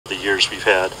the years we've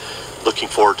had. Looking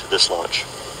forward to this launch.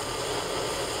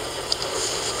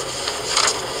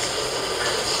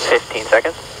 15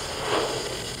 seconds.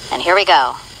 And here we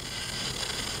go.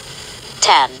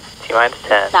 10. T-minus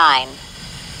 10. 9.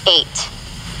 8.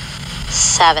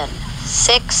 7.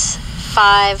 6.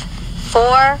 5.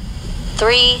 4.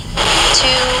 3. 2.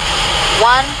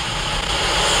 1.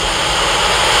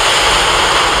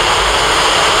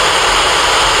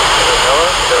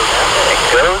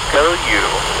 Go you.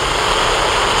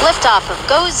 Liftoff of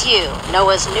GOES U,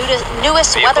 NOAA's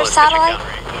newest weather satellite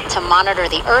to monitor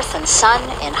the Earth and Sun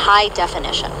in high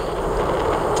definition.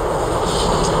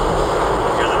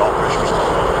 Hear that all pressures,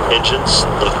 engines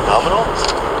look nominal.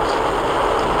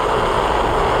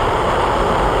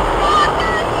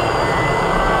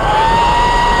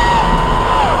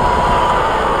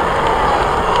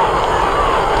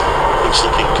 Things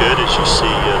looking good as you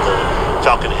see the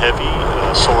Falcon Heavy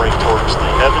soaring towards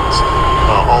the heavens.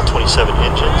 All 27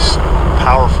 engines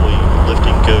powerfully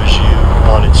lifting GOES U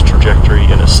on its trajectory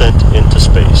and ascent into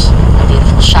space. A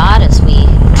beautiful shot as we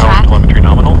track telemetry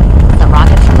nominal. the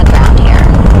rocket from the ground here.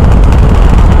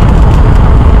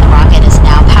 The rocket is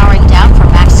now powering down for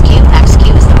max Q. Max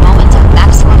Q is the moment of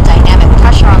maximum dynamic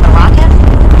pressure on the rocket.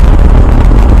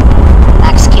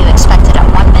 Max Q expected at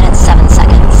 1 minute 7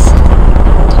 seconds.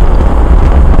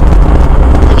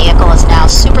 The vehicle is now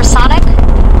supersonic.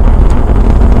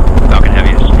 Falcon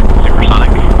Heavy is supersonic.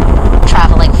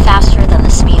 Traveling faster than the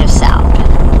speed of sound.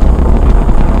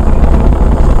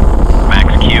 Max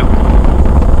Q.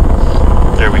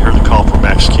 There we heard the call for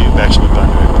max Q, maximum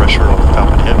dynamic pressure on the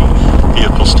Falcon Heavy.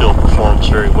 Vehicle still performs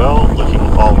very well.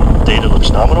 All data looks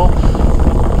nominal.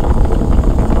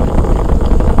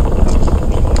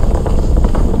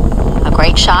 A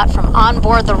great shot from on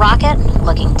board the rocket,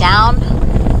 looking down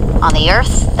on the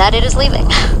Earth that it is leaving.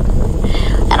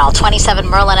 And all 27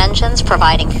 Merlin engines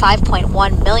providing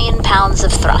 5.1 million pounds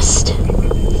of thrust.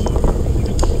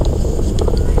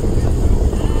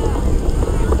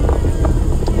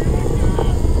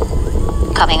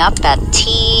 Coming up at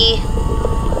T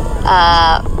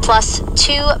plus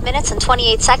 2 minutes and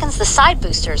 28 seconds, the side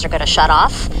boosters are going to shut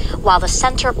off while the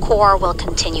center core will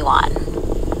continue on.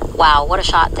 Wow, what a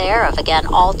shot there of, again,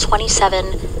 all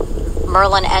 27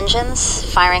 Merlin engines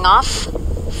firing off.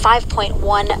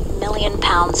 5.1 million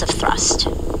pounds of thrust.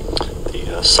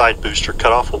 The side booster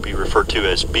cutoff will be referred to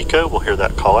as BECO. We'll hear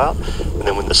that call out. And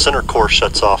then when the center core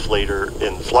shuts off later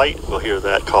in flight, we'll hear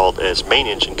that called as main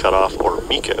engine cutoff, or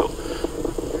MECO.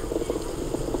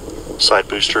 Side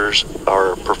boosters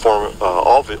are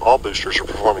all boosters are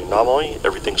performing nominally.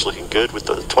 Everything's looking good with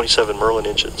the 27 Merlin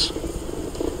engines.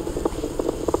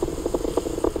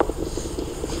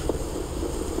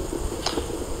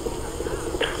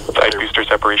 Side booster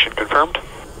separation confirmed.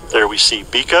 There we see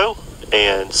BECO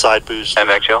and side booster.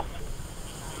 MVAC chill.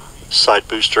 Side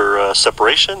booster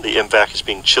separation. The MVAC is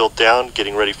being chilled down,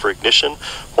 getting ready for ignition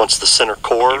once the center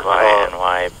core.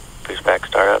 NY boost back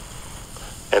startup.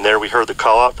 And there we heard the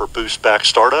call out for boost back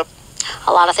startup.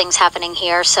 A lot of things happening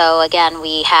here. So again,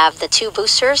 we have the 2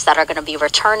 boosters that are going to be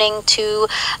returning to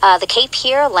the Cape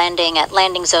here, landing at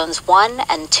landing zones 1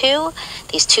 and 2.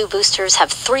 These 2 boosters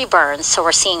have 3 burns, so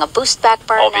we're seeing a boost back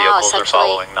burn All now. vehicles are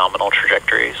following nominal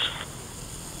trajectories.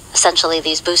 Essentially,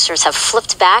 these boosters have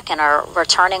flipped back and are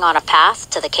returning on a path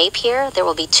to the Cape here. There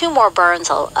will be 2 more burns,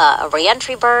 a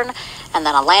re-entry burn and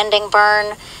then a landing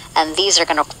burn. And these are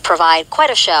going to provide quite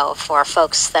a show for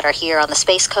folks that are here on the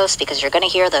Space Coast, because you're going to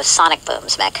hear those sonic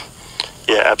booms, Mick.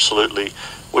 Yeah, absolutely.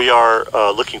 We are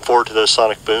looking forward to those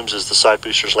sonic booms as the side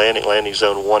boosters landing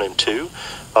zone 1 and 2.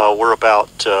 We're about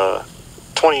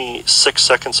 26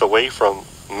 seconds away from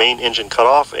main engine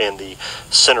cutoff and the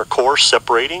center core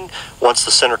separating. Once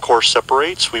the center core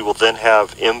separates, we will then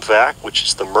have MVAC, which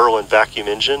is the Merlin vacuum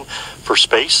engine for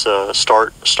space,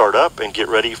 start up and get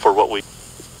ready for what we...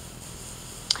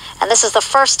 And this is the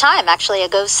first time, actually, a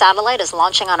GOES satellite is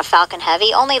launching on a Falcon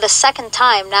Heavy. Only the second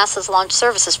time NASA's Launch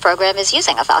Services Program is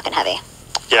using a Falcon Heavy.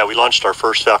 Yeah, we launched our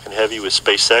first Falcon Heavy with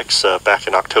SpaceX back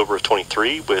in October of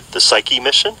 23 with the Psyche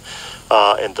mission.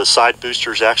 And the side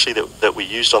boosters actually that we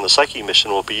used on the Psyche mission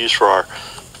will be used for our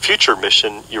future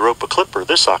mission, Europa Clipper,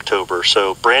 this October.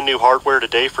 So brand new hardware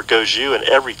today for GOES U, and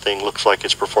everything looks like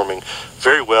it's performing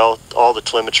very well. All the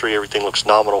telemetry, everything looks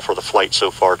nominal for the flight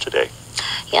so far today.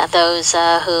 Yeah, those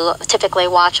who typically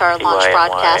watch our launch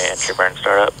broadcasts. Entry burn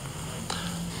startup.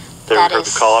 There we heard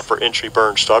the call out for entry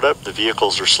burn startup. The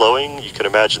vehicles are slowing. You can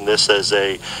imagine this as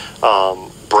a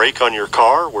brake on your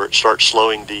car where it starts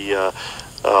slowing the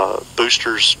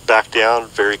boosters back down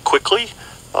very quickly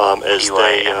as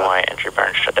NY entry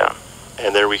burn shut down.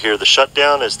 And there we hear the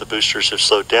shutdown as the boosters have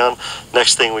slowed down.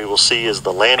 Next thing we will see is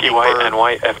the landing burn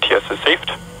PYNY FTS is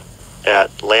saved.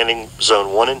 at landing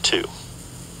zone 1 and 2.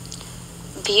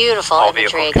 Beautiful All imagery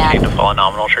vehicles again continue to follow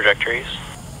nominal trajectories.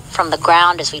 from the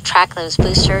ground as we track those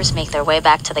boosters make their way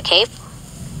back to the Cape.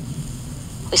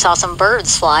 We saw some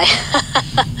birds fly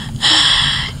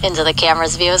into the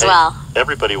camera's view as well.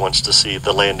 Everybody wants to see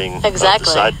the landing of Exactly.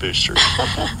 the side boosters.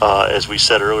 As we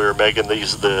said earlier, Megan,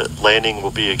 the landing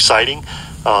will be exciting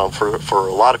for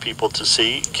a lot of people to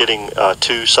see. Getting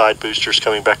 2 side boosters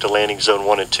coming back to landing zone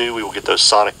 1 and 2, we will get those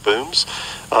sonic booms.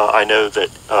 I know that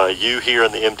you here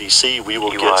in the MDC, we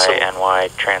will get some. PYNY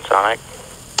transonic.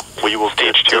 We will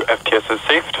Stage get 2 FTS is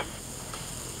saved.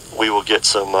 we will get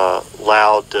some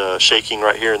loud shaking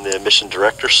right here in the Mission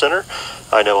Director Center.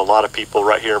 I know a lot of people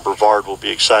right here in Brevard will be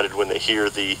excited when they hear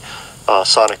the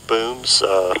sonic booms.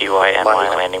 PYNY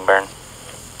landing burn.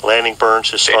 Landing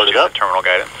burns has Stage started 2 up. terminal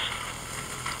guidance.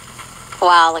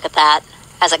 Wow, look at that.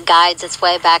 As it guides its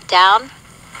way back down.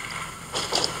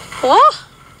 Whoa!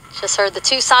 Just heard the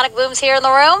 2 sonic booms here in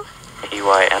the room.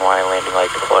 PYNY landing light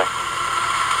deploy.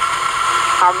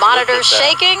 Our monitor's that.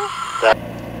 shaking. That